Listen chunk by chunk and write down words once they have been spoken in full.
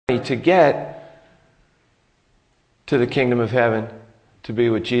to get to the kingdom of heaven, to be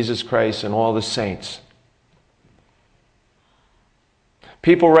with Jesus Christ and all the saints.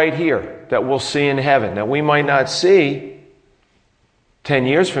 People right here that we'll see in heaven, that we might not see 10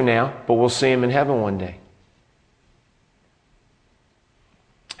 years from now, but we'll see them in heaven one day.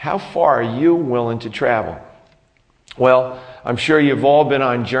 How far are you willing to travel? Well, I'm sure you've all been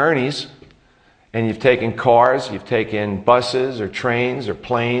on journeys, and you've taken cars, you've taken buses or trains or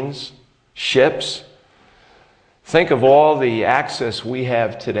planes, ships. Think of all the access we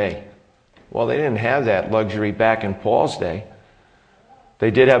have today. Well, they didn't have that luxury back in Paul's day. They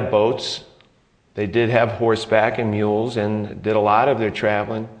did have boats, they did have horseback and mules, and did a lot of their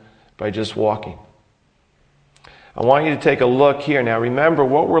traveling by just walking. I want you to take a look here. Now remember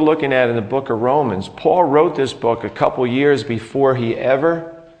what we're looking at in the book of Romans. Paul wrote this book a couple years before he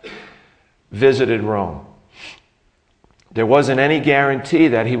ever visited Rome. There wasn't any guarantee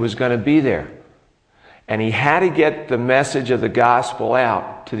that he was going to be there. And he had to get the message of the gospel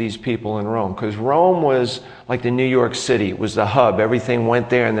out to these people in Rome. Because Rome was like the New York City. It was the hub. Everything went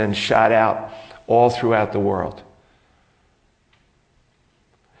there and then shot out all throughout the world.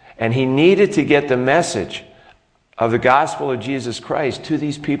 And he needed to get the message of the gospel of Jesus Christ to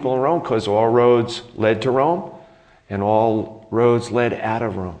these people in Rome, because all roads led to Rome and all roads led out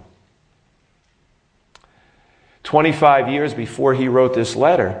of Rome. 25 years before he wrote this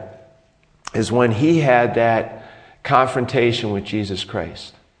letter is when he had that confrontation with Jesus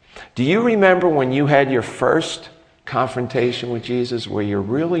Christ. Do you remember when you had your first confrontation with Jesus, where you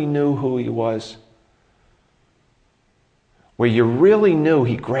really knew who he was? Where you really knew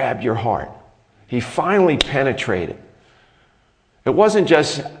he grabbed your heart. He finally penetrated. It wasn't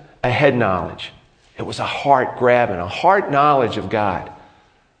just a head knowledge. It was a heart grabbing, a heart knowledge of God.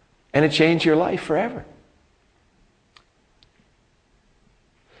 And it changed your life forever.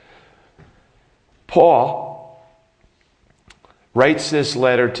 Paul writes this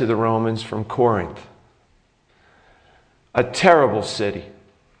letter to the Romans from Corinth. A terrible city.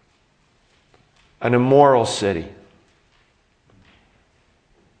 An immoral city.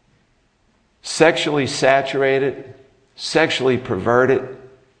 Sexually saturated, sexually perverted.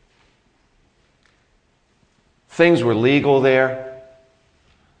 Things were legal there,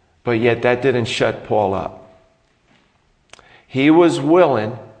 but yet that didn't shut Paul up. He was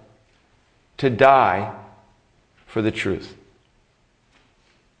willing to die for the truth.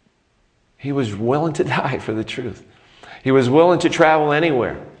 He was willing to die for the truth. He was willing to travel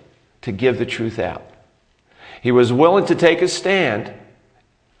anywhere to give the truth out. He was willing to take a stand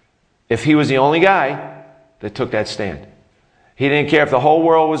if he was the only guy that took that stand. He didn't care if the whole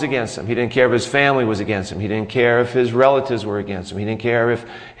world was against him. He didn't care if his family was against him. He didn't care if his relatives were against him. He didn't care if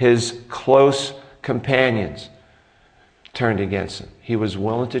his close companions turned against him. He was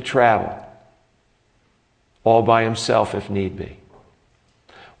willing to travel all by himself if need be.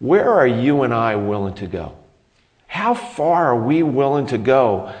 Where are you and I willing to go? How far are we willing to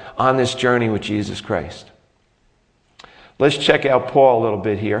go on this journey with Jesus Christ? Let's check out Paul a little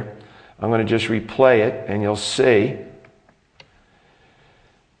bit here. I'm going to just replay it and you'll see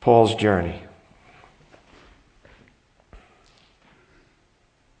Paul's journey.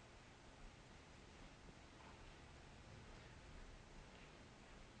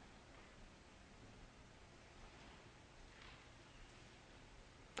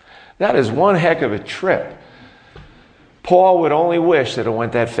 That is one heck of a trip. Paul would only wish that it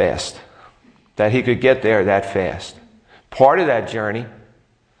went that fast, that he could get there that fast. Part of that journey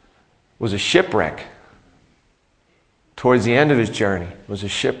was a shipwreck. Towards the end of his journey was a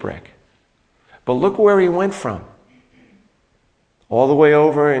shipwreck. But look where he went from. All the way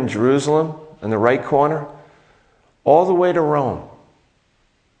over in Jerusalem, in the right corner, all the way to Rome.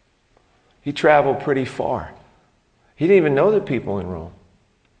 He traveled pretty far. He didn't even know the people in Rome.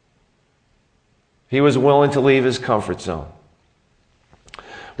 He was willing to leave his comfort zone.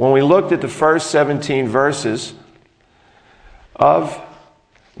 When we looked at the first 17 verses of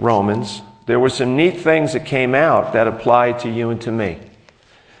Romans, there were some neat things that came out that applied to you and to me.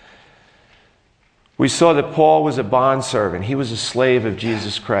 We saw that Paul was a bondservant. He was a slave of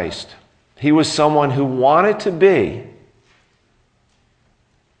Jesus Christ. He was someone who wanted to be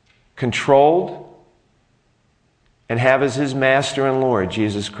controlled and have as his master and Lord,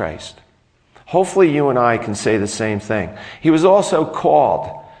 Jesus Christ. Hopefully you and I can say the same thing. He was also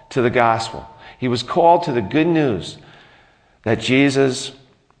called to the gospel. He was called to the good news that Jesus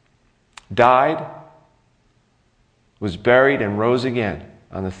died, was buried, and rose again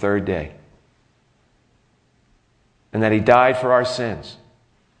on the third day. And that he died for our sins.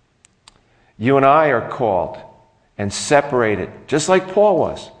 You and I are called and separated, just like Paul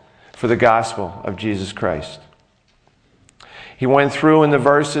was, for the gospel of Jesus Christ. He went through in the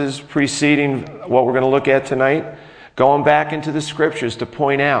verses preceding what we're going to look at tonight, going back into the scriptures to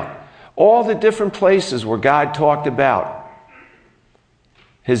point out all the different places where God talked about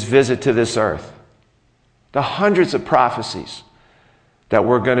his visit to this earth. The hundreds of prophecies that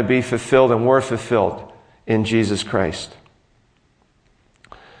were going to be fulfilled and were fulfilled in Jesus Christ.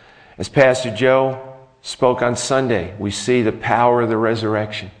 As Pastor Joe spoke on Sunday, we see the power of the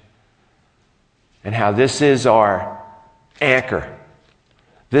resurrection and how this is our anchor.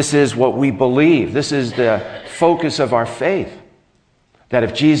 This is what we believe. This is the focus of our faith. That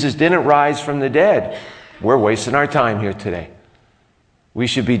if Jesus didn't rise from the dead, we're wasting our time here today. We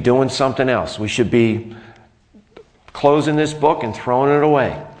should be doing something else. We should be closing this book and throwing it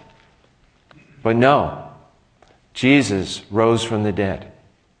away. But no, Jesus rose from the dead.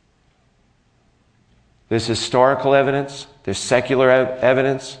 There's historical evidence, there's secular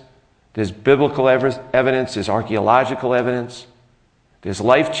evidence, there's biblical evidence, there's archaeological evidence, there's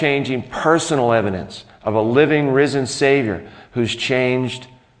life-changing personal evidence of a living, risen Savior who's changed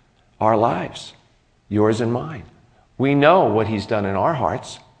our lives, yours and mine. We know what he's done in our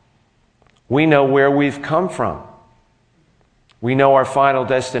hearts. We know where we've come from. We know our final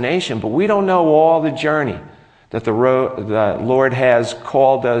destination, but we don't know all the journey that the Lord has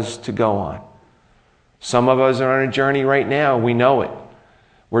called us to go on. Some of us are on a journey right now. We know it.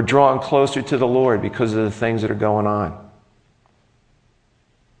 We're drawing closer to the Lord because of the things that are going on.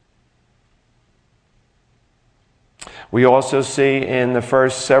 We also see in the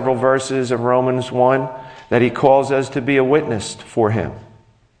first several verses of Romans 1 that he calls us to be a witness for him.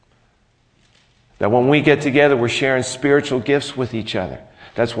 That when we get together, we're sharing spiritual gifts with each other.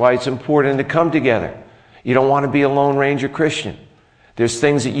 That's why it's important to come together. You don't want to be a Lone Ranger Christian. There's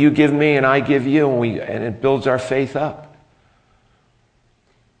things that you give me and I give you, and it builds our faith up.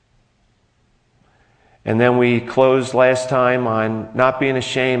 And then we closed last time on not being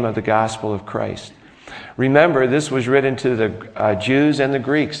ashamed of the gospel of Christ. Remember, this was written to the Jews and the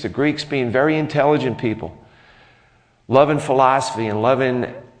Greeks being very intelligent people, loving philosophy and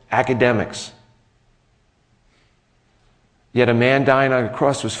loving academics. Yet a man dying on a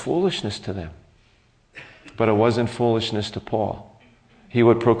cross was foolishness to them. But it wasn't foolishness to Paul. He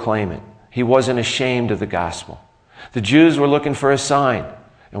would proclaim it. He wasn't ashamed of the gospel. The Jews were looking for a sign.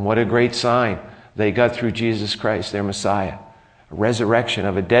 And what a great sign they got through Jesus Christ, their Messiah. A resurrection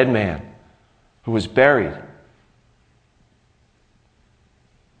of a dead man who was buried.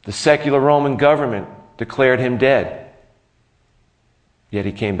 The secular Roman government declared him dead. Yet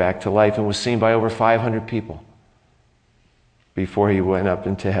he came back to life and was seen by over 500 people before he went up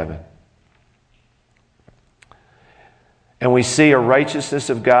into heaven. And we see a righteousness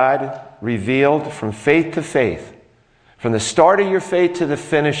of God revealed from faith to faith, from the start of your faith to the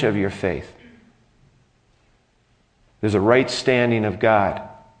finish of your faith. There's a right standing of God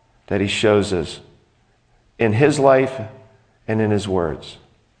that he shows us in his life and in his words.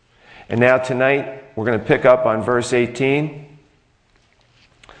 And now tonight, we're going to pick up on verse 18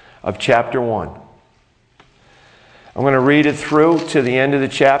 of chapter 1. I'm going to read it through to the end of the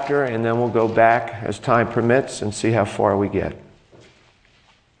chapter, and then we'll go back as time permits and see how far we get.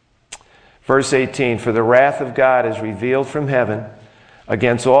 Verse 18, "For the wrath of God is revealed from heaven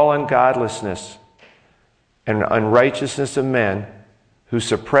against all ungodliness and unrighteousness of men who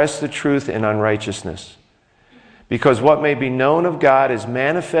suppress the truth in unrighteousness. Because what may be known of God is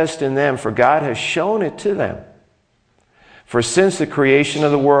manifest in them, for God has shown it to them. For since the creation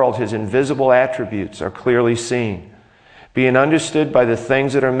of the world, his invisible attributes are clearly seen, being understood by the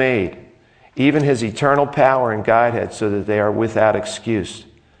things that are made, even his eternal power and Godhead, so that they are without excuse.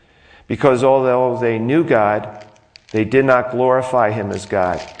 Because although they knew God, they did not glorify him as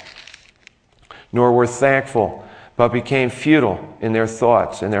God, nor were thankful, but became futile in their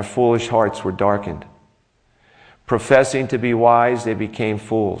thoughts, and their foolish hearts were darkened. Professing to be wise, they became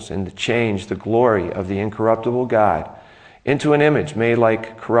fools, and changed the glory of the incorruptible God into an image made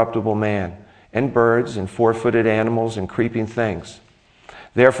like corruptible man, and birds, and four-footed animals, and creeping things.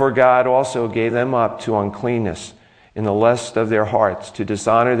 Therefore God also gave them up to uncleanness in the lust of their hearts, to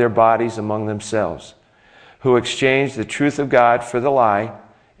dishonor their bodies among themselves, who exchanged the truth of God for the lie,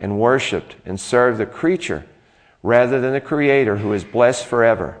 and worshipped and served the creature rather than the Creator, who is blessed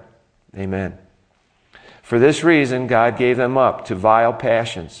forever. Amen. For this reason God gave them up to vile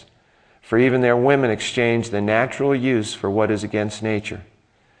passions, for even their women exchanged the natural use for what is against nature.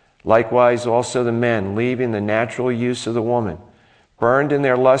 Likewise also the men, leaving the natural use of the woman, burned in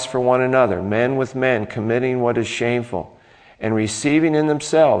their lust for one another, men with men, committing what is shameful, and receiving in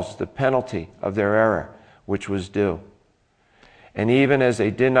themselves the penalty of their error, which was due. And even as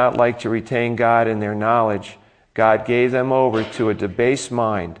they did not like to retain God in their knowledge, God gave them over to a debased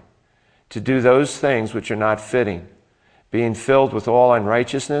mind to do those things which are not fitting, being filled with all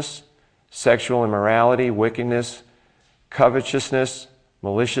unrighteousness, sexual immorality, wickedness, covetousness,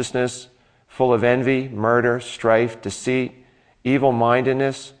 maliciousness, full of envy, murder, strife, deceit,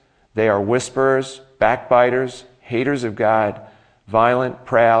 evil-mindedness. They are whisperers, backbiters, haters of God, violent,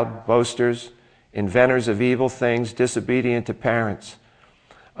 proud, boasters, inventors of evil things, disobedient to parents,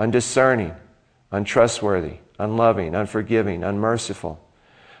 undiscerning, untrustworthy, unloving, unforgiving, unmerciful,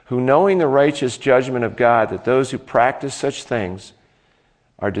 who knowing the righteous judgment of God, that those who practice such things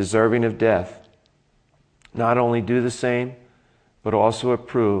are deserving of death, not only do the same, but also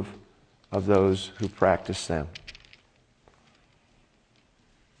approve of those who practice them.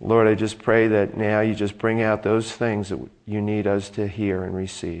 Lord, I just pray that now you just bring out those things that you need us to hear and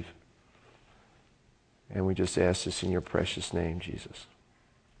receive. And we just ask this in your precious name, Jesus.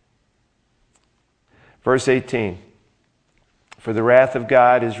 Verse 18. For the wrath of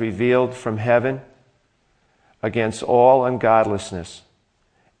God is revealed from heaven against all ungodliness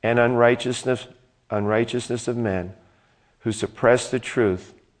and unrighteousness of men who suppress the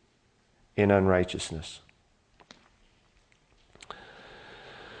truth in unrighteousness.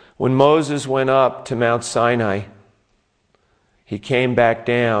 When Moses went up to Mount Sinai, he came back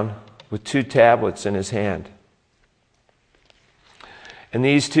down with 2 tablets in his hand. And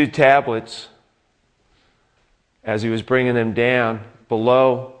these 2 tablets, as he was bringing them down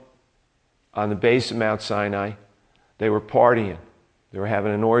below on the base of Mount Sinai, they were partying. They were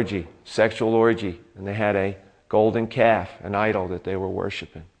having an orgy, sexual orgy, and they had a golden calf, an idol that they were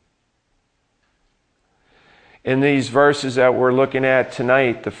worshiping. In these verses that we're looking at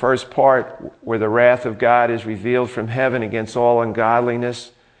tonight, the first part where the wrath of God is revealed from heaven against all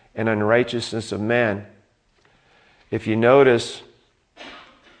ungodliness and unrighteousness of men, if you notice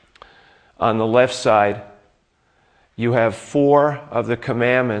on the left side, you have 4 of the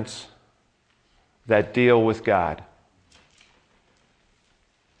commandments that deal with God.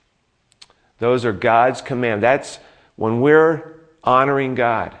 Those are God's commandments. That's when we're honoring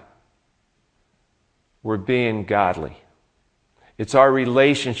God, we're being godly. It's our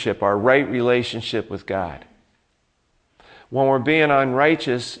relationship, our right relationship with God. When we're being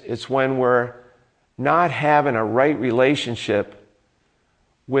unrighteous, it's when we're not having a right relationship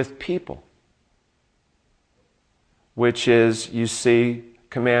with people, which is, you see,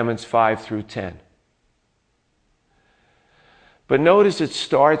 commandments 5 through 10. But notice it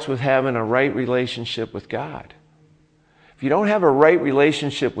starts with having a right relationship with God. If you don't have a right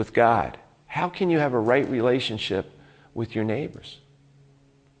relationship with God, how can you have a right relationship with your neighbors?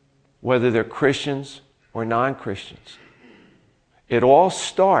 Whether they're Christians or non-Christians. It all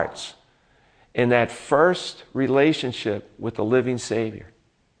starts in that first relationship with the living Savior.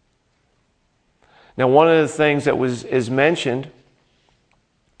 Now, one of the things that is mentioned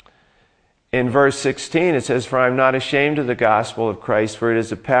in verse 16, it says, "For I am not ashamed of the gospel of Christ, for it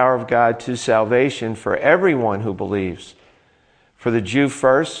is the power of God to salvation for everyone who believes, for the Jew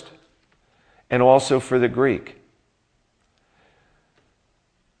first, and also for the Greek."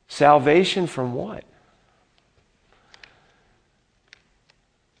 Salvation from what?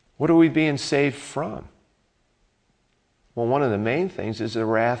 What are we being saved from? Well, one of the main things is the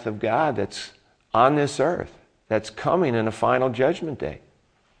wrath of God that's on this earth, that's coming in a final judgment day.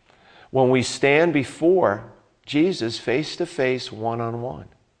 When we stand before Jesus face to face, one-on-one.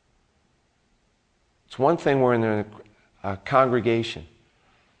 It's one thing we're in a congregation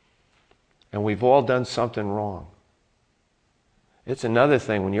and we've all done something wrong. It's another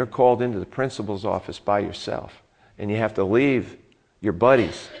thing when you're called into the principal's office by yourself and you have to leave your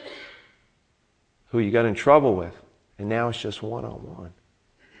buddies who you got in trouble with, and now it's just one-on-one.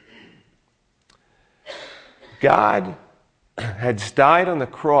 God had died on the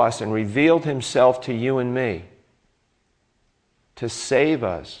cross and revealed himself to you and me to save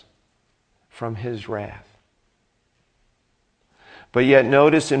us from his wrath. But yet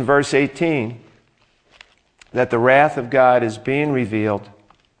notice in verse 18 that the wrath of God is being revealed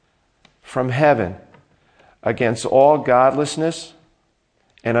from heaven against all godlessness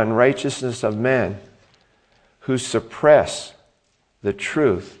and unrighteousness of men who suppress the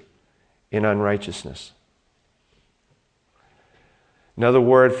truth in unrighteousness. Another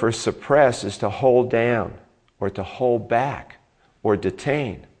word for suppress is to hold down or to hold back or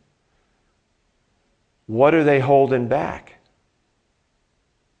detain. What are they holding back?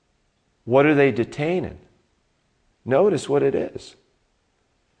 What are they detaining? Notice what it is.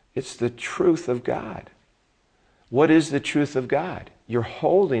 It's the truth of God. What is the truth of God? You're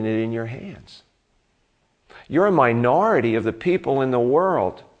holding it in your hands. You're a minority of the people in the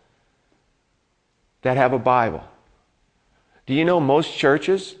world that have a Bible. Do you know most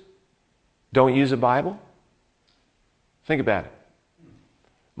churches don't use a Bible? Think about it.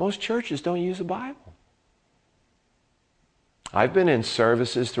 Most churches don't use a Bible. I've been in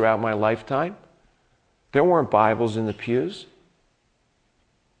services throughout my lifetime. There weren't Bibles in the pews.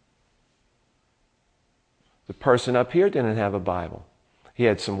 The person up here didn't have a Bible. He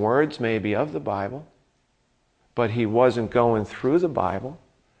had some words maybe of the Bible, but he wasn't going through the Bible.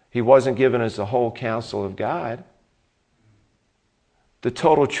 He wasn't giving us the whole counsel of God. The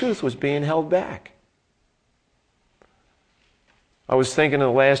total truth was being held back. I was thinking of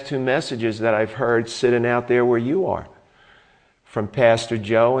the last two messages that I've heard sitting out there where you are, from Pastor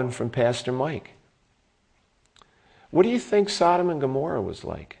Joe and from Pastor Mike. What do you think Sodom and Gomorrah was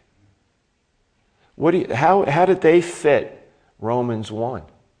like? How did they fit Romans 1?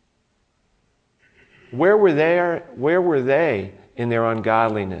 Where were they in their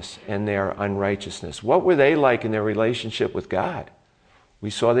ungodliness and their unrighteousness? What were they like in their relationship with God? We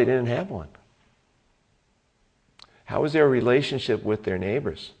saw they didn't have one. How was their relationship with their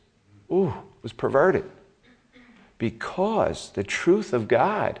neighbors? It was perverted. Because the truth of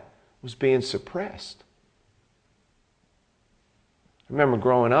God was being suppressed. I remember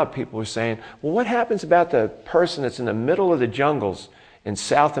growing up, people were saying, well, what happens about the person that's in the middle of the jungles in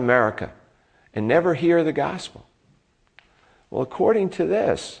South America and never hear the gospel? Well, according to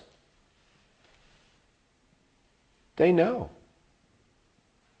this, they know.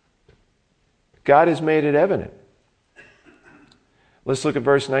 God has made it evident. Let's look at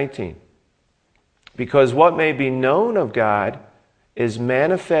verse 19. Because what may be known of God is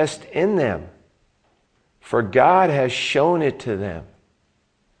manifest in them, for God has shown it to them.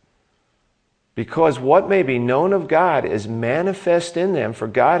 Because what may be known of God is manifest in them, for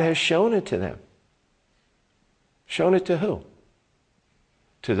God has shown it to them. Shown it to who?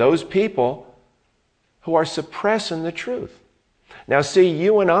 To those people who are suppressing the truth. Now see,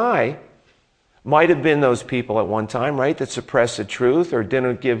 you and I might have been those people at one time, right, that suppressed the truth or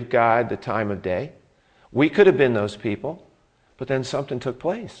didn't give God the time of day. We could have been those people, but then something took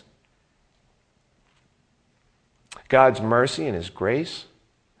place. God's mercy and His grace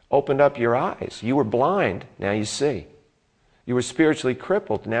opened up your eyes. You were blind, now you see. You were spiritually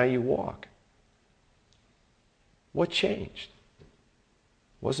crippled, now you walk. What changed? It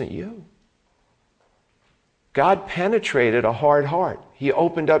wasn't you. God penetrated a hard heart. He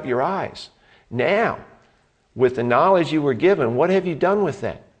opened up your eyes. Now, with the knowledge you were given, what have you done with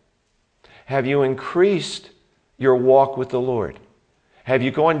that? Have you increased your walk with the Lord? Have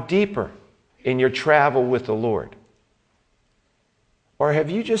you gone deeper in your travel with the Lord? Or have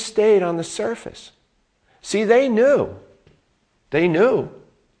you just stayed on the surface? See, they knew. They knew.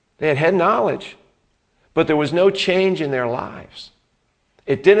 They had head knowledge. But there was no change in their lives.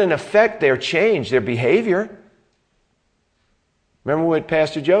 It didn't affect their change, their behavior. Remember what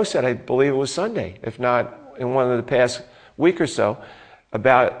Pastor Joe said, I believe it was Sunday, if not in one of the past week or so,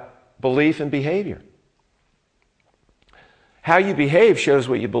 about belief and behavior. How you behave shows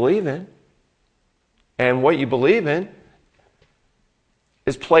what you believe in. And what you believe in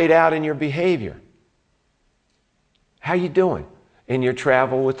is played out in your behavior. How you doing in your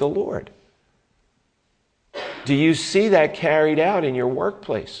travel with the Lord? Do you see that carried out in your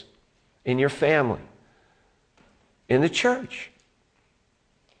workplace, in your family, in the church?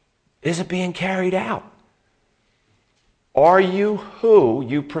 Is it being carried out? Are you who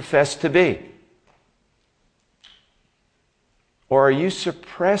you profess to be? Or are you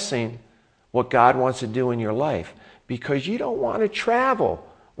suppressing what God wants to do in your life because you don't want to travel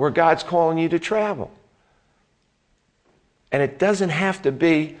where God's calling you to travel? And it doesn't have to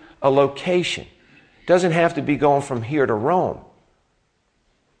be a location. It doesn't have to be going from here to Rome.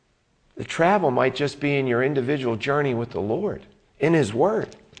 The travel might just be in your individual journey with the Lord, in His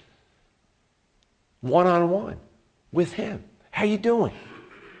Word. One-on-one with Him. How you doing?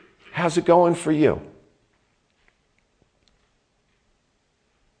 How's it going for you?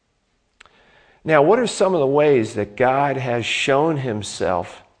 Now, what are some of the ways that God has shown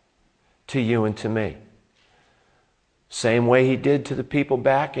Himself to you and to me? Same way He did to the people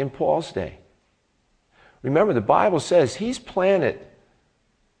back in Paul's day. Remember, the Bible says He's planted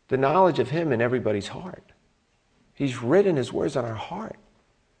the knowledge of Him in everybody's heart. He's written His words on our heart.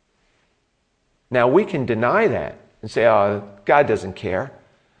 Now, we can deny that and say, oh, God doesn't care.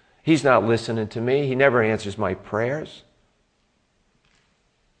 He's not listening to me. He never answers my prayers.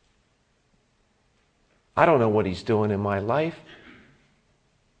 I don't know what He's doing in my life.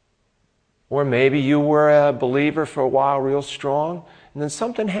 Or maybe you were a believer for a while, real strong, and then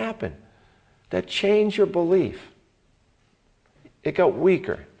something happened. that changed your belief. It got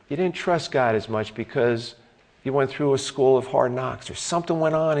weaker. You didn't trust God as much because you went through a school of hard knocks, or something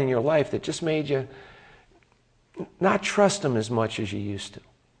went on in your life that just made you not trust Him as much as you used to.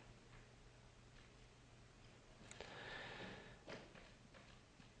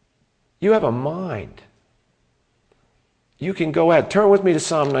 You have a mind. You can go ahead. Turn with me to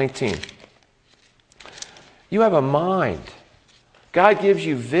Psalm 19. You have a mind. God gives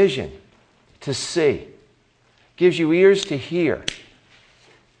you vision to see, gives you ears to hear,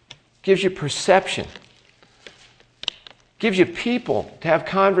 gives you perception, gives you people to have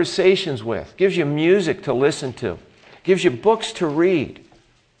conversations with, gives you music to listen to, gives you books to read.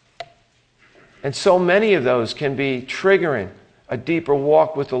 And so many of those can be triggering a deeper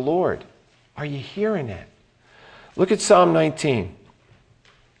walk with the Lord. Are you hearing that? Look at Psalm 19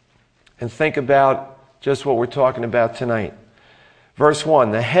 and think about just what we're talking about tonight. Verse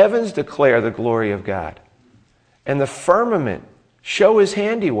 1, the heavens declare the glory of God, and the firmament show His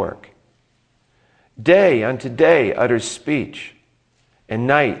handiwork. Day unto day utters speech, and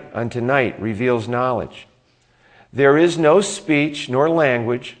night unto night reveals knowledge. There is no speech nor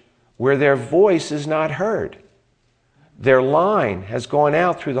language where their voice is not heard. Their line has gone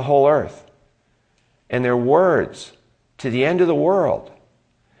out through the whole earth, and their words to the end of the world.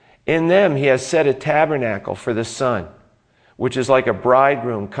 In them He has set a tabernacle for the sun, which is like a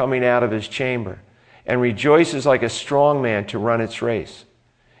bridegroom coming out of his chamber, and rejoices like a strong man to run its race.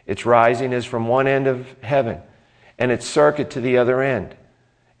 Its rising is from one end of heaven, and its circuit to the other end,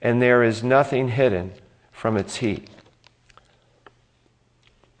 and there is nothing hidden from its heat.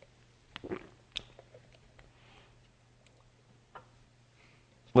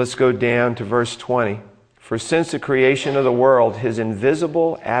 Let's go down to verse 20. For since the creation of the world, His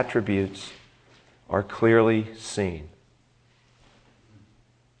invisible attributes are clearly seen.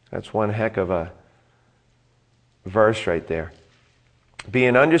 That's one heck of a verse right there.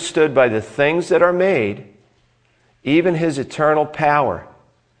 Being understood by the things that are made, even His eternal power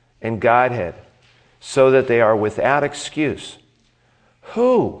and Godhead, so that they are without excuse.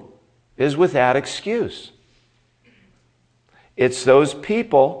 Who is without excuse? It's those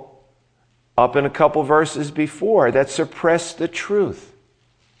people up in a couple verses before that suppressed the truth,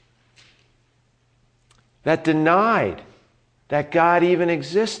 that denied that God even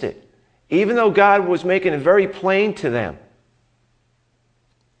existed, even though God was making it very plain to them.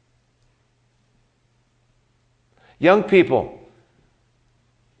 Young people,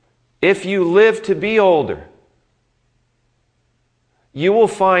 if you live to be older, you will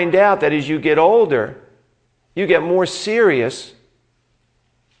find out that as you get older, you get more serious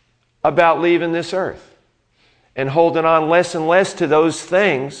about leaving this earth and holding on less and less to those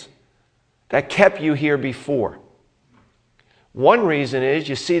things that kept you here before. One reason is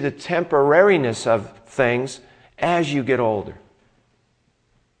you see the temporariness of things as you get older.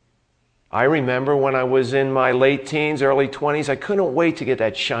 I remember when I was in my late teens, early 20s, I couldn't wait to get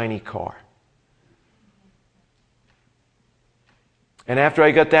that shiny car. And after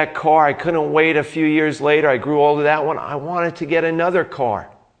I got that car, I couldn't wait a few years later. I grew old of that one. I wanted to get another car.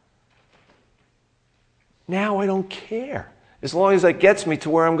 Now I don't care. As long as that gets me to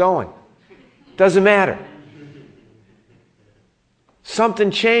where I'm going. Doesn't matter.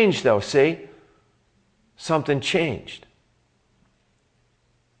 Something changed though, see? Something changed.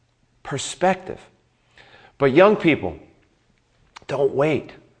 Perspective. But young people, don't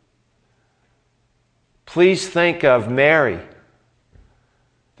wait. Please think of Mary,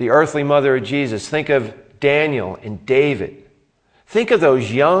 the earthly mother of Jesus. Think of Daniel and David. Think of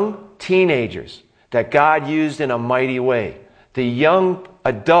those young teenagers that God used in a mighty way. The young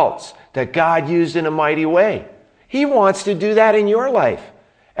adults that God used in a mighty way. He wants to do that in your life,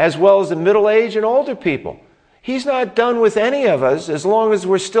 as well as the middle-aged and older people. He's not done with any of us as long as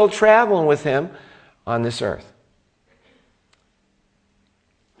we're still traveling with Him on this earth.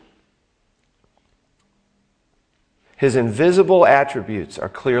 His invisible attributes are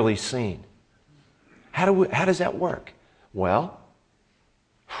clearly seen. How does that work? Well,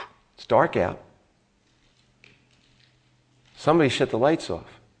 it's dark out. Somebody shut the lights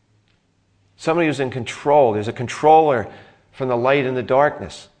off. Somebody who's in control. There's a controller from the light and the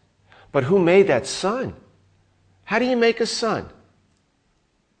darkness. But who made that sun? How do you make a sun?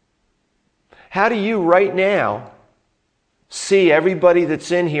 How do you right now see everybody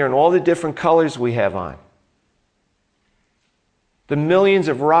that's in here and all the different colors we have on? The millions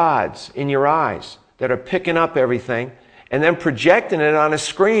of rods in your eyes that are picking up everything and then projecting it on a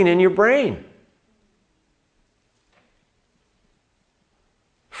screen in your brain.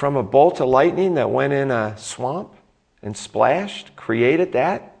 From a bolt of lightning that went in a swamp and splashed, created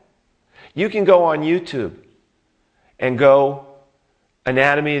that. You can go on YouTube and go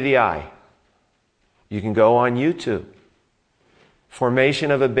anatomy of the eye. You can go on YouTube,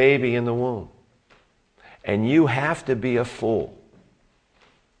 formation of a baby in the womb. And you have to be a fool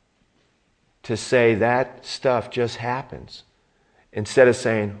to say that stuff just happens, instead of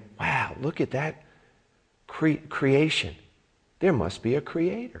saying, wow, look at that creation. There must be a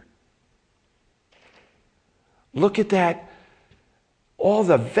creator. Look at that, all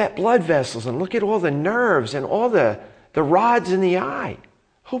the blood vessels, and look at all the nerves and all the rods in the eye.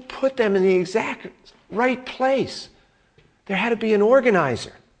 Who put them in the exact right place? There had to be an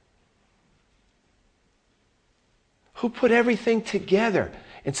organizer. Who put everything together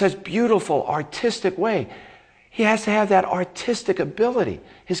in such beautiful, artistic way? He has to have that artistic ability,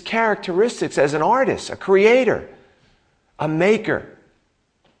 his characteristics as an artist, a creator, a maker.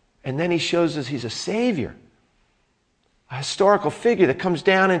 And then he shows us he's a savior, a historical figure that comes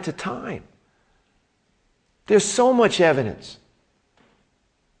down into time. There's so much evidence.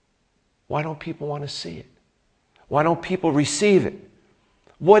 Why don't people want to see it? Why don't people receive it?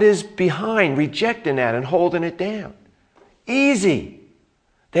 What is behind rejecting that and holding it down? Easy.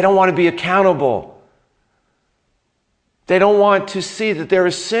 They don't want to be accountable. They don't want to see that they're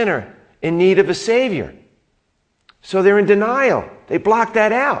a sinner in need of a Savior. So they're in denial. They block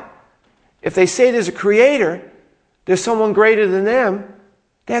that out. If they say there's a creator, there's someone greater than them,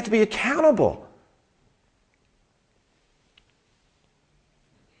 they have to be accountable.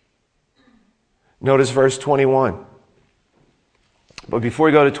 Notice verse 21. But before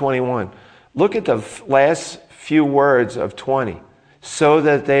we go to 21, look at the last few words of 20. So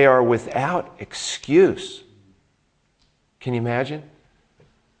that they are without excuse. Can you imagine?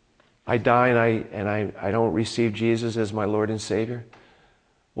 I die and I don't receive Jesus as my Lord and Savior.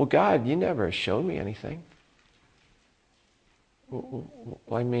 Well, God, you never showed me anything.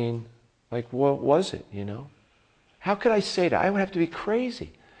 I mean, like, what was it, you know? How could I say that? I would have to be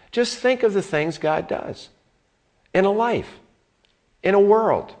crazy. Just think of the things God does in a life, in a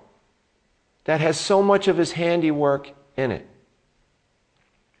world that has so much of his handiwork in it.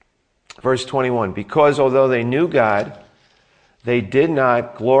 Verse 21, because although they knew God, they did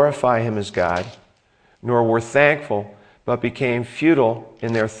not glorify him as God, nor were thankful, but became futile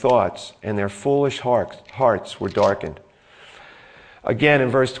in their thoughts, and their foolish hearts were darkened. Again, in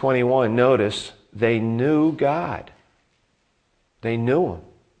verse 21, notice, they knew God. They knew him.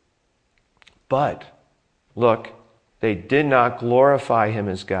 But, look, they did not glorify him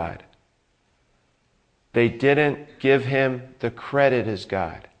as God. They didn't give him the credit as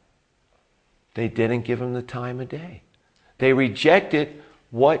God. They didn't give him the time of day. They rejected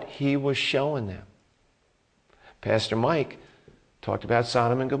what he was showing them. Pastor Mike talked about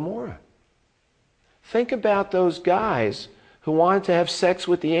Sodom and Gomorrah. Think about those guys who wanted to have sex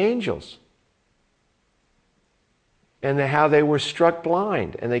with the angels, and how they were struck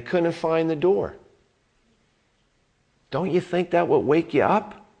blind and they couldn't find the door. Don't you think that would wake you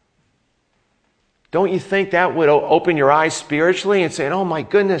up? Don't you think that would open your eyes spiritually and say, oh my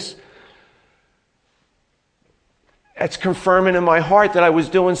goodness, that's confirming in my heart that I was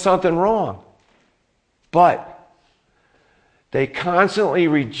doing something wrong. But they constantly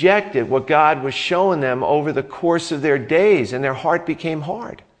rejected what God was showing them over the course of their days, and their heart became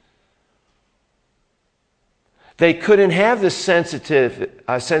hard. They couldn't have the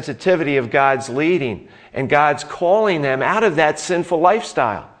sensitivity of God's leading and God's calling them out of that sinful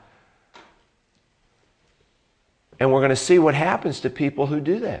lifestyle. And we're going to see what happens to people who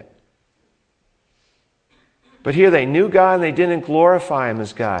do that. But here they knew God and they didn't glorify him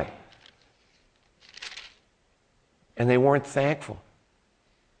as God. And they weren't thankful.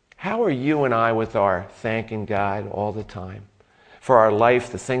 How are you and I with our thanking God all the time? For our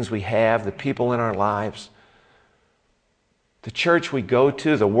life, the things we have, the people in our lives, the church we go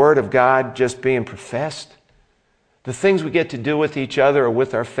to, the Word of God just being professed, the things we get to do with each other or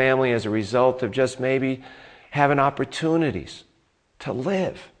with our family as a result of just maybe having opportunities to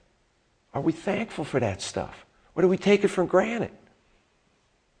live. Are we thankful for that stuff? Or do we take it for granted?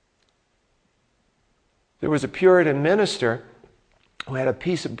 There was a Puritan minister who had a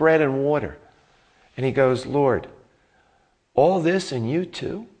piece of bread and water. And he goes, Lord, all this and you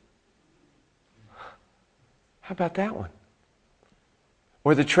too? How about that one?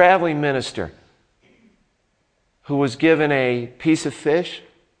 Or the traveling minister who was given a piece of fish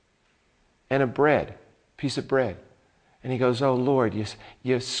and a piece of bread. And he goes, oh Lord,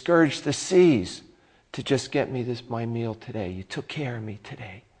 you scourged the seas to just get me my meal today. You took care of me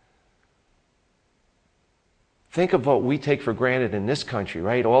today. Think of what we take for granted in this country,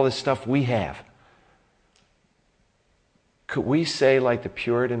 right? All this stuff we have. Could we say like the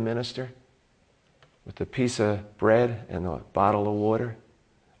Puritan minister, with a piece of bread and a bottle of water.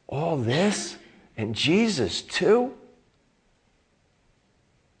 All this? And Jesus too?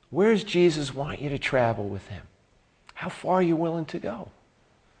 Where does Jesus want you to travel with him? How far are you willing to go?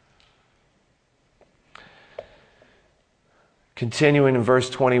 Continuing in verse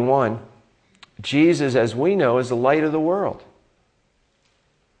 21, Jesus, as we know, is the light of the world.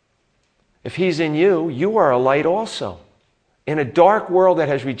 If he's in you, you are a light also, in a dark world that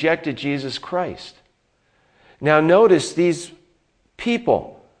has rejected Jesus Christ. Now notice these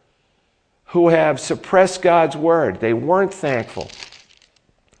people who have suppressed God's word. They weren't thankful.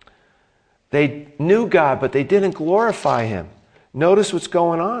 They knew God, but they didn't glorify him. Notice what's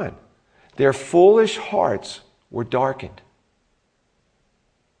going on. Their foolish hearts were darkened.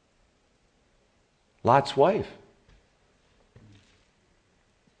 Lot's wife.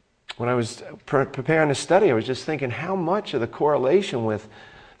 When I was preparing to study, I was just thinking how much of the correlation with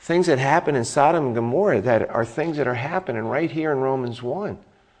things that happen in Sodom and Gomorrah that are things that are happening right here in Romans 1.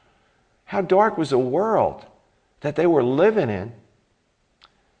 How dark was the world that they were living in?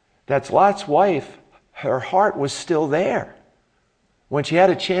 That's Lot's wife. Her heart was still there when she had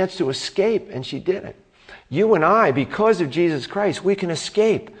a chance to escape, and she didn't. You and I, because of Jesus Christ, we can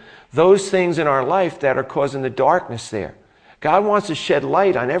escape those things in our life that are causing the darkness there. God wants to shed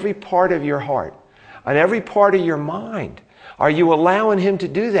light on every part of your heart, on every part of your mind. Are you allowing him to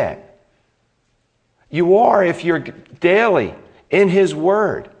do that? You are if you're daily in his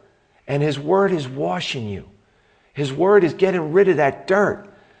word, and his word is washing you. His word is getting rid of that dirt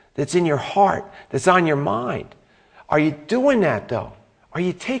that's in your heart, that's on your mind. Are you doing that though? Are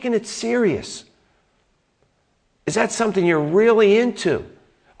you taking it serious? Is that something you're really into?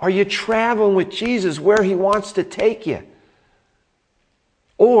 Are you traveling with Jesus where he wants to take you?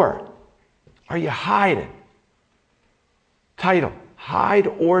 Or are you hiding? Title, hide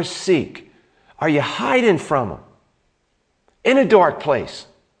or seek. Are you hiding from him in a dark place?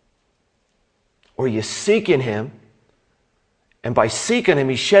 Or are you seeking him? And by seeking him,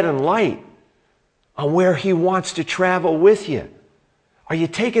 he's shedding light on where he wants to travel with you. Are you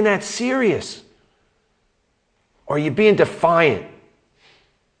taking that serious? Or are you being defiant?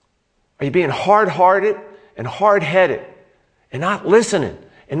 Are you being hard-hearted and hard-headed and not listening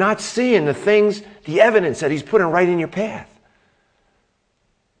and not seeing the things, the evidence that he's putting right in your path?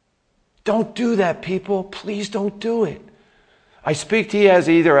 Don't do that, people. Please don't do it. I speak to you as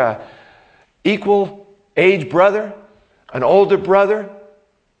either a equal age brother, an older brother,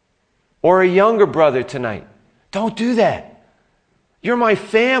 or a younger brother tonight. Don't do that. You're my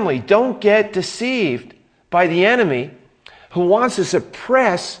family. Don't get deceived by the enemy who wants to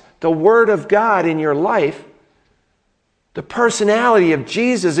suppress the word of God in your life, the personality of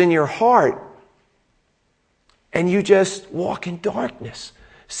Jesus in your heart, and you just walk in darkness,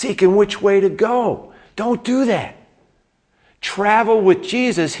 seeking which way to go. Don't do that. Travel with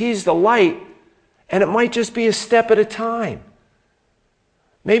Jesus. He's the light, and it might just be a step at a time.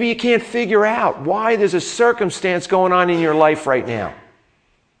 Maybe you can't figure out why there's a circumstance going on in your life right now.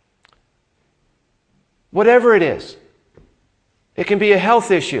 Whatever it is. It can be a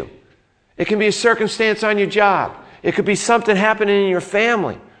health issue. It can be a circumstance on your job. It could be something happening in your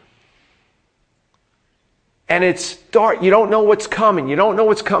family. And it's dark. You don't know what's coming. You don't know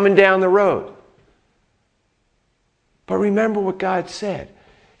what's coming down the road. But remember what God said.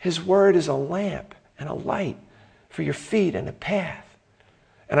 His word is a lamp and a light for your feet and a path.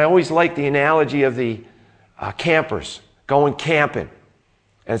 And I always like the analogy of the campers going camping.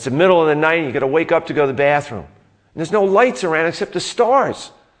 And it's the middle of the night and you got to wake up to go to the bathroom. And there's no lights around except the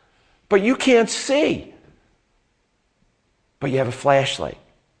stars. But you can't see. But you have a flashlight.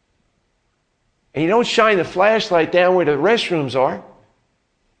 And you don't shine the flashlight down where the restrooms are.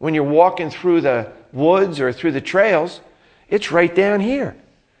 When you're walking through the woods or through the trails, it's right down here.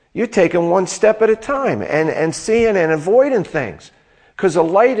 You're taking one step at a time and seeing and avoiding things. Because the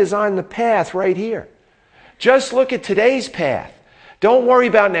light is on the path right here. Just look at today's path. Don't worry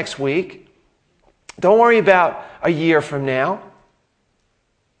about next week. Don't worry about a year from now.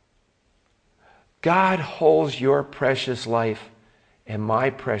 God holds your precious life and my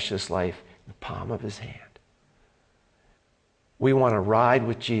precious life in the palm of his hand. We want to ride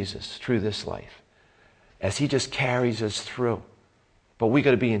with Jesus through this life as he just carries us through. But we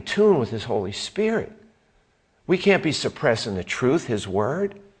got to be in tune with his Holy Spirit. We can't be suppressing the truth, his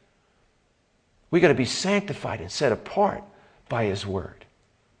word. We got to be sanctified and set apart by his word.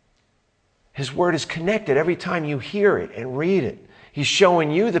 His word is connected every time you hear it and read it. He's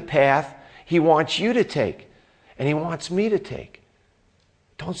showing you the path he wants you to take, and he wants me to take.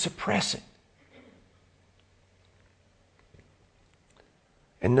 Don't suppress it.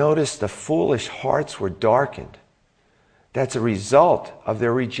 And notice the foolish hearts were darkened. That's a result of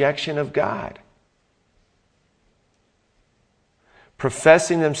their rejection of God.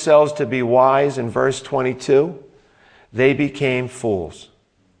 Professing themselves to be wise, in verse 22, they became fools.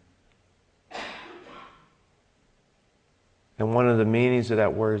 And one of the meanings of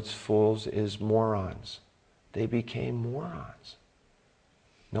that word fools is morons. They became morons.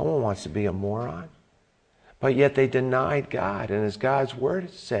 No one wants to be a moron. But yet they denied God. And as God's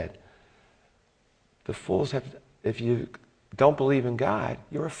word said, the fools have, if you don't believe in God,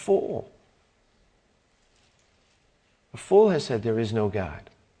 you're a fool. A fool has said there is no God.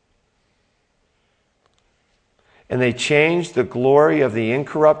 And they changed the glory of the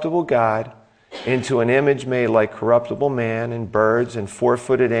incorruptible God into an image made like corruptible man and birds and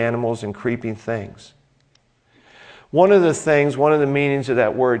four-footed animals and creeping things. One of the meanings of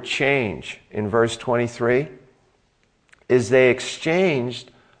that word change in verse 23 is they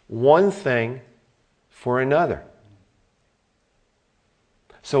exchanged one thing for another.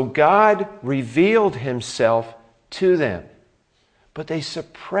 So God revealed himself to them, but they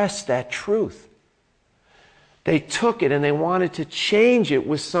suppressed that truth. They took it and they wanted to change it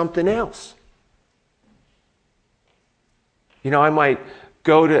with something else. You know, I might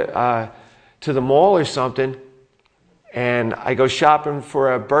go to the mall or something, and I go shopping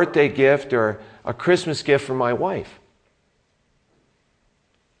for a birthday gift or a Christmas gift for my wife.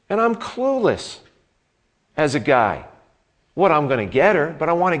 And I'm clueless as a guy what I'm going to get her, but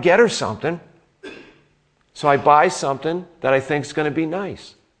I want to get her something. So I buy something that I think is going to be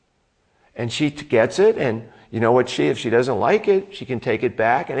nice. And she gets it, and you know what, if she doesn't like it, she can take it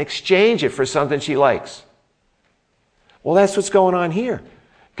back and exchange it for something she likes. Well, that's what's going on here.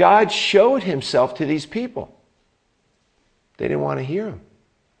 God showed himself to these people. They didn't want to hear him.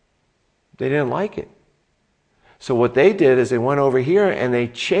 They didn't like it. So what they did is they went over here and they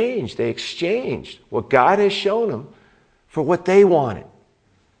exchanged what God has shown them for what they wanted.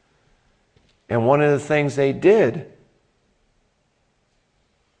 And one of the things they did,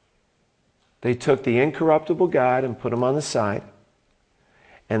 they took the incorruptible God and put him on the side,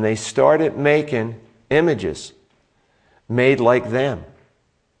 and they started making images made like them.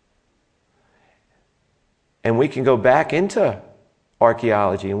 And we can go back into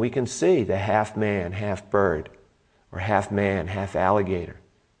archaeology and we can see the half man, half bird, or half man, half alligator.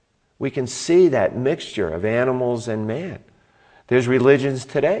 We can see that mixture of animals and man. There's religions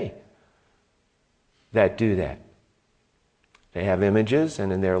today that do that. They have images,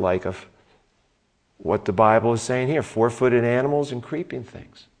 and then they're like what the Bible is saying here, four-footed animals and creeping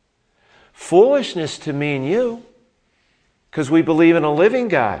things. Foolishness to me and you, because we believe in a living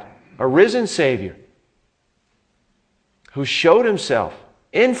God, a risen Savior, who showed himself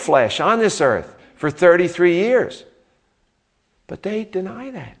in flesh on this earth for 33 years. But they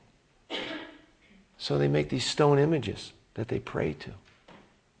deny that. So they make these stone images that they pray to,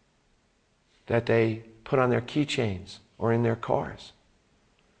 that they put on their keychains or in their cars.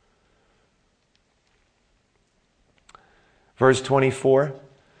 Verse 24,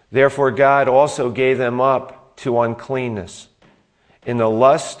 therefore God also gave them up to uncleanness in the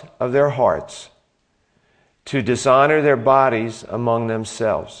lust of their hearts, to dishonor their bodies among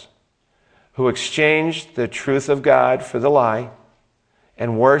themselves, who exchanged the truth of God for the lie,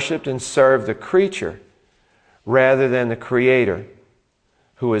 and worshipped and served the creature rather than the Creator,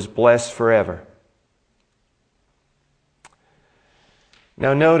 who is blessed forever.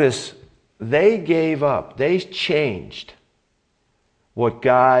 Now notice, they gave up, they changed what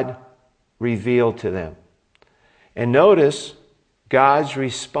God revealed to them. And notice God's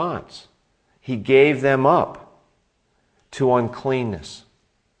response. He gave them up to uncleanness.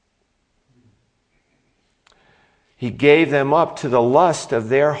 He gave them up to the lust of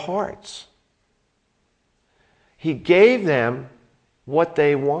their hearts. He gave them what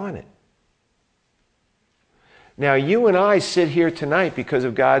they wanted. Now, you and I sit here tonight because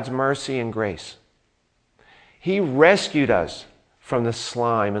of God's mercy and grace. He rescued us from the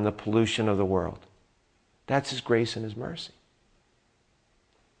slime and the pollution of the world. That's His grace and His mercy.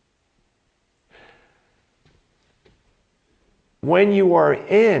 When you are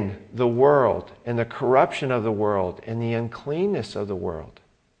in the world and the corruption of the world and the uncleanness of the world,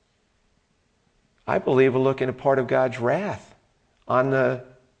 I believe we're looking at part of God's wrath on the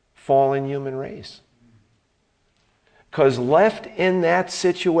fallen human race. Because left in that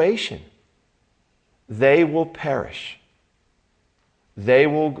situation, they will perish. They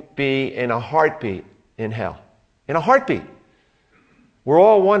will be in a heartbeat in hell. In a heartbeat. We're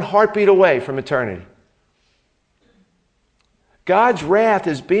all one heartbeat away from eternity. God's wrath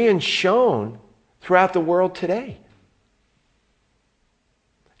is being shown throughout the world today.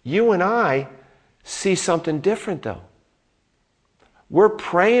 You and I see something different, though. We're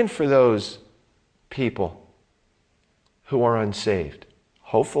praying for those people who are unsaved.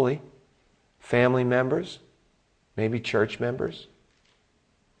 Hopefully, family members, maybe church members,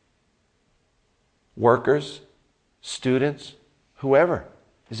 workers, students, whoever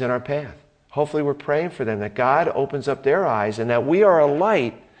is in our path. Hopefully we're praying for them, that God opens up their eyes and that we are a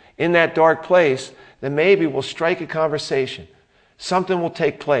light in that dark place that maybe will strike a conversation. Something will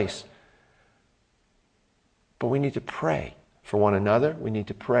take place. But we need to pray for one another. We need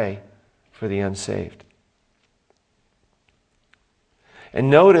to pray for the unsaved. And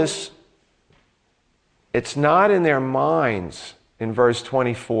notice, it's not in their minds in verse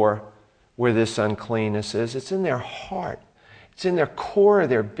 24 where this uncleanness is. It's in their heart. It's in their core of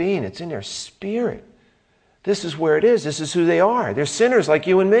their being. It's in their spirit. This is where it is. This is who they are. They're sinners like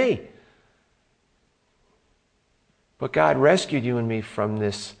you and me. But God rescued you and me from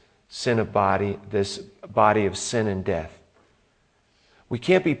this sin of body, this body of sin and death. We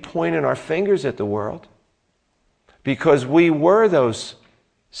can't be pointing our fingers at the world because we were those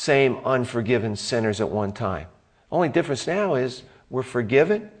same unforgiven sinners at one time. Only difference now is we're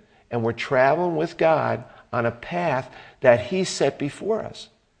forgiven and we're traveling with God on a path that He set before us.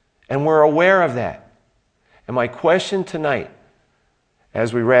 And we're aware of that. And my question tonight,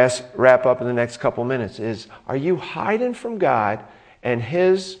 as we wrap up in the next couple minutes, is, are you hiding from God and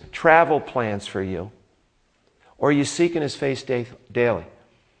His travel plans for you? Or are you seeking His face daily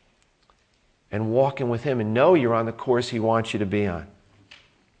and walking with Him and know you're on the course He wants you to be on?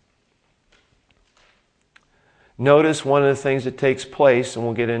 Notice one of the things that takes place, and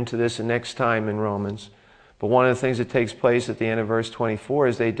we'll get into this the next time in Romans, but one of the things that takes place at the end of verse 24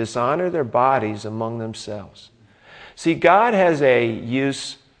 is they dishonor their bodies among themselves. See, God has a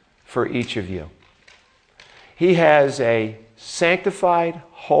use for each of you. He has a sanctified,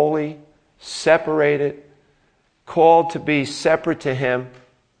 holy, separated, called to be separate to Him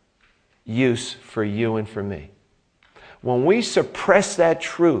use for you and for me. When we suppress that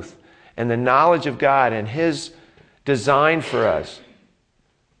truth and the knowledge of God and His design for us,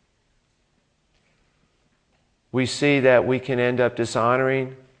 we see that we can end up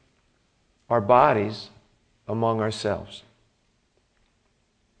dishonoring our bodies among ourselves.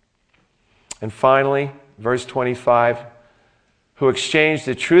 And finally, verse 25, who exchanged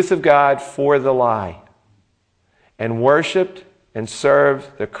the truth of God for the lie and worshiped and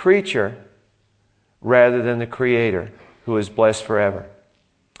served the creature rather than the Creator, who is blessed forever.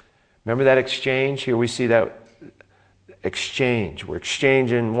 Remember that exchange? Here we see that exchange. We're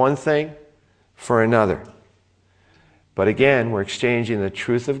exchanging one thing for another. But again, we're exchanging the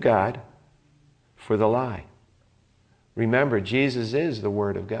truth of God for the lie. Remember, Jesus is the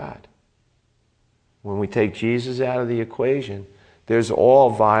Word of God. When we take Jesus out of the equation, there's all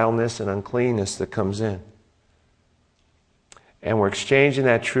vileness and uncleanness that comes in. And we're exchanging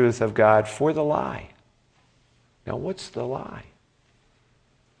that truth of God for the lie. Now, what's the lie?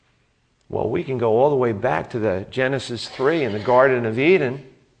 Well, we can go all the way back to the Genesis 3 in the Garden of Eden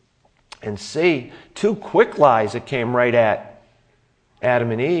and see two quick lies that came right at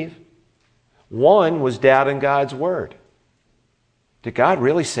Adam and Eve. One was doubting God's word. Did God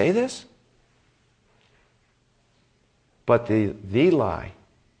really say this? But the lie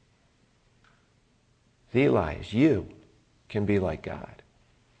is you can be like God.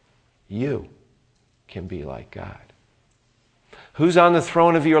 You can be like God. Who's on the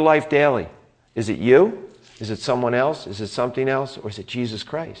throne of your life daily? Is it you? Is it someone else? Is it something else? Or is it Jesus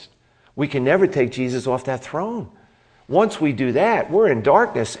Christ? We can never take Jesus off that throne. Once we do that, we're in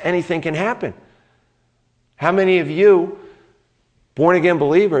darkness. Anything can happen. How many of you, born-again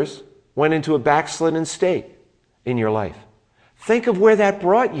believers, went into a backslidden state in your life? Think of where that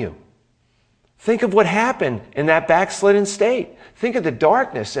brought you. Think of what happened in that backslidden state. Think of the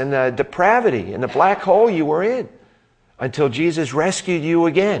darkness and the depravity and the black hole you were in until Jesus rescued you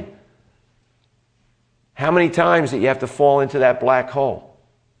again. How many times did you have to fall into that black hole?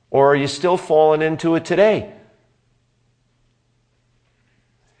 Or are you still falling into it today?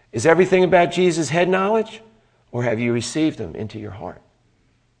 Is everything about Jesus head knowledge? Or have you received Him into your heart?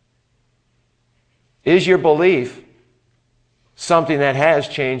 Is your belief something that has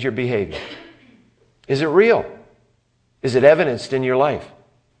changed your behavior? Is it real? Is it evidenced in your life?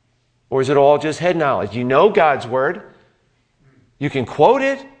 Or is it all just head knowledge? You know God's Word. You can quote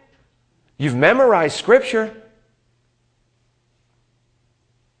it. You've memorized Scripture.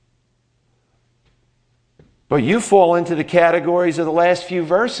 But you fall into the categories of the last few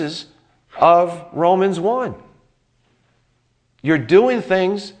verses of Romans 1. You're doing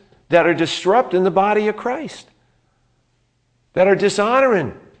things that are disrupting the body of Christ, that are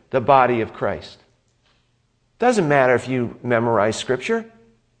dishonoring the body of Christ. Doesn't matter if you memorize Scripture.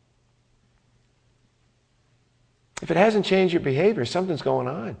 If it hasn't changed your behavior, something's going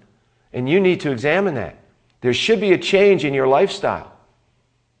on. And you need to examine that. There should be a change in your lifestyle.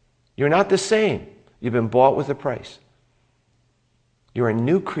 You're not the same. You've been bought with a price. You're a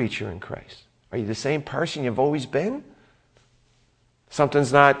new creature in Christ. Are you the same person you've always been?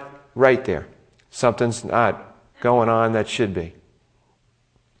 Something's not right there. Something's not going on that should be.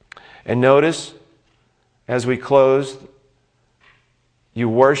 And notice, as we close, you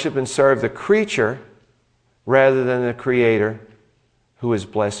worship and serve the creature rather than the Creator, who is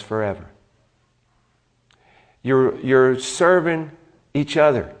blessed forever. You're serving each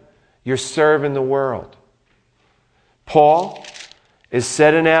other. You're serving the world. Paul is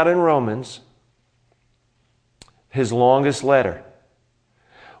setting out in Romans, his longest letter.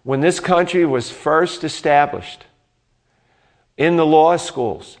 When this country was first established, in the law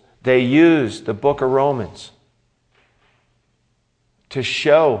schools, they used the book of Romans to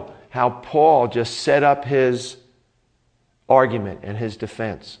show how Paul just set up his argument and his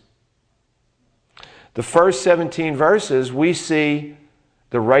defense. The first 17 verses, we see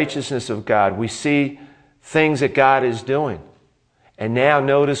the righteousness of God. We see things that God is doing. And now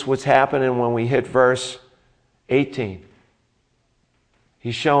notice what's happening when we hit verse 18.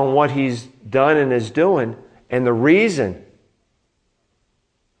 He's showing what he's done and is doing and the reason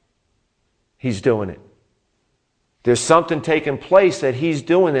he's doing it. There's something taking place that he's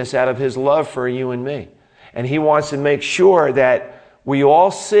doing this out of his love for you and me. And he wants to make sure that we all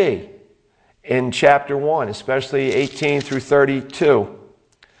see in chapter 1, especially 18 through 32,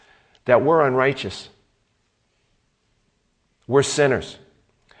 that we're unrighteous. We're sinners.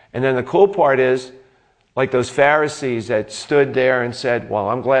 And then the cool part is, like those Pharisees that stood there and said, well,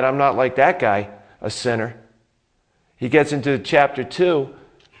 I'm glad I'm not like that guy, a sinner. He gets into chapter 2,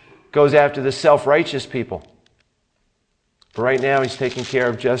 goes after the self-righteous people. But right now he's taking care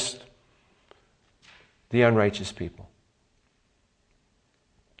of just the unrighteous people.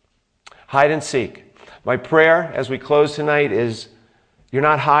 Hide and seek. My prayer as we close tonight is you're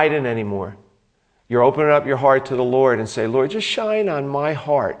not hiding anymore. You're opening up your heart to the Lord and say, Lord, just shine on my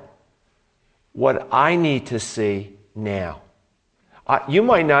heart what I need to see now. You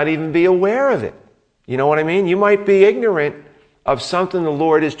might not even be aware of it. You know what I mean? You might be ignorant of something the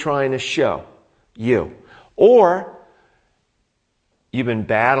Lord is trying to show you. Or you've been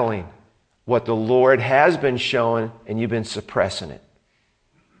battling what the Lord has been showing and you've been suppressing it.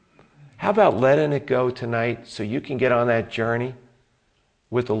 How about letting it go tonight so you can get on that journey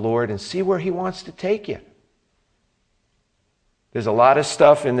with the Lord and see where He wants to take you? There's a lot of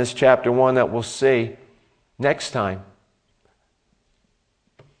stuff in this chapter 1 that we'll see next time.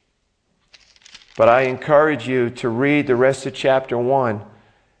 But I encourage you to read the rest of chapter 1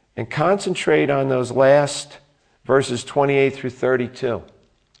 and concentrate on those last verses 28 through 32.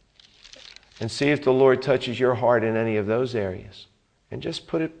 And see if the Lord touches your heart in any of those areas. And just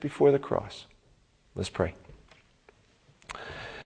put it before the cross. Let's pray.